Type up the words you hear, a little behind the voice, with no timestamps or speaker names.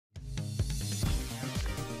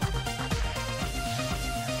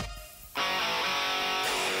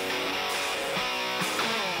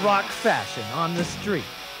rock fashion on the street.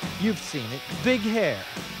 You've seen it. Big hair,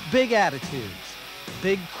 big attitudes,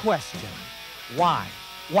 big question. Why?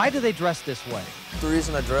 Why do they dress this way? The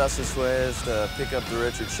reason I dress this way is to pick up the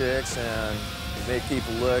richer chicks and make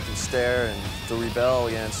people look and stare and to rebel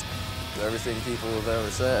against everything people have ever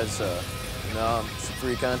said. So, you know, it's a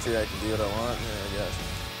free country. I can do what I want here, I guess.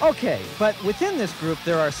 Okay, but within this group,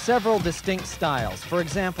 there are several distinct styles. For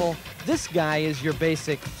example, this guy is your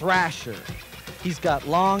basic thrasher. He's got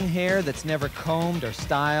long hair that's never combed or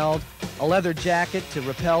styled, a leather jacket to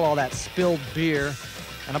repel all that spilled beer,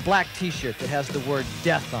 and a black t-shirt that has the word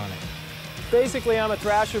death on it. Basically, I'm a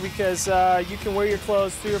thrasher because you can wear your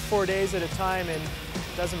clothes 3 or 4 days at a time and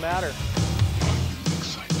it doesn't matter.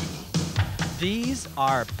 These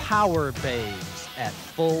are power babes at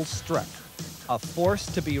full strut, a force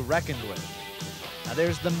to be reckoned with. Now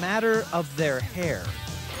there's the matter of their hair.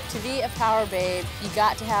 To be a power babe, you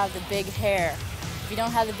got to have the big hair. If you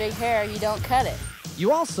don't have the big hair, you don't cut it.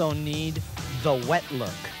 You also need the wet look.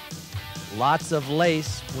 Lots of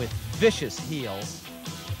lace with vicious heels.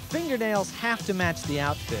 Fingernails have to match the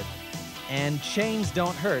outfit, and chains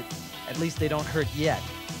don't hurt. At least they don't hurt yet.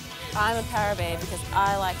 I'm a power babe because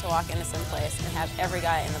I like to walk into some place and have every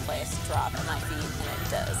guy in the place drop at my feet, and it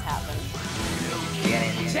does happen.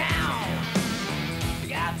 Get in town. We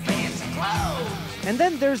got fancy clothes. And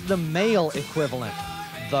then there's the male equivalent,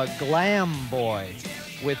 the glam boy,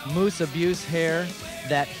 with moose abuse hair,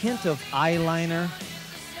 that hint of eyeliner,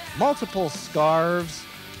 multiple scarves,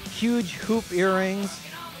 huge hoop earrings,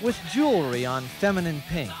 with jewelry on feminine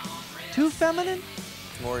pink. Too feminine?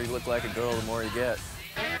 The more you look like a girl, the more you get.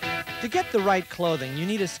 To get the right clothing, you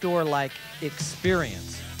need a store like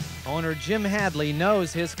Experience. Owner Jim Hadley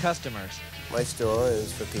knows his customers. My store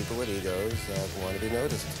is for people with egos that want to be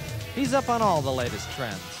noticed. He's up on all the latest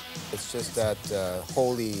trends. It's just that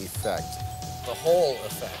holy effect. The whole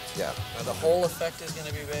effect. Yeah. Now, the whole effect is going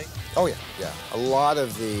to be big? Oh, yeah, yeah. A lot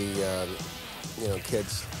of the,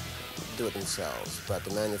 kids do it themselves, but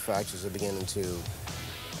the manufacturers are beginning to,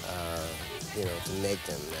 to make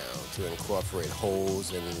them now, to incorporate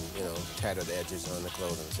holes and, tattered edges on the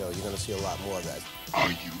clothing. So you're going to see a lot more of that. Are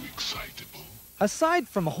you excitable? Aside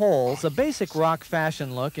from holes, a basic rock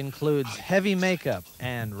fashion look includes heavy makeup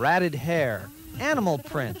and ratted hair, animal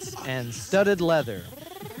prints and studded leather,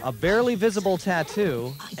 a barely visible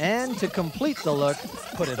tattoo, and to complete the look,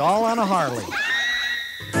 put it all on a Harley.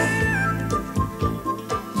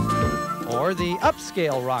 Or the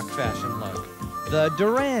upscale rock fashion look, the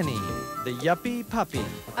Durani, the yuppie puppy.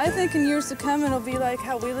 I think in years to come it'll be like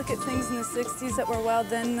how we look at things in the 60s that were wild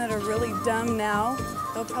then that are really dumb now.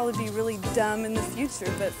 They'll probably be really dumb in the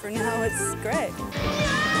future, but for now it's great.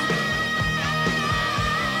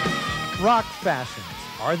 Rock fashions,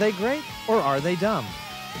 are they great or are they dumb?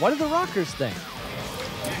 What do the rockers think?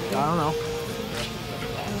 I don't know.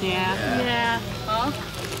 Yeah. Yeah. Huh?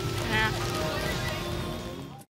 Yeah.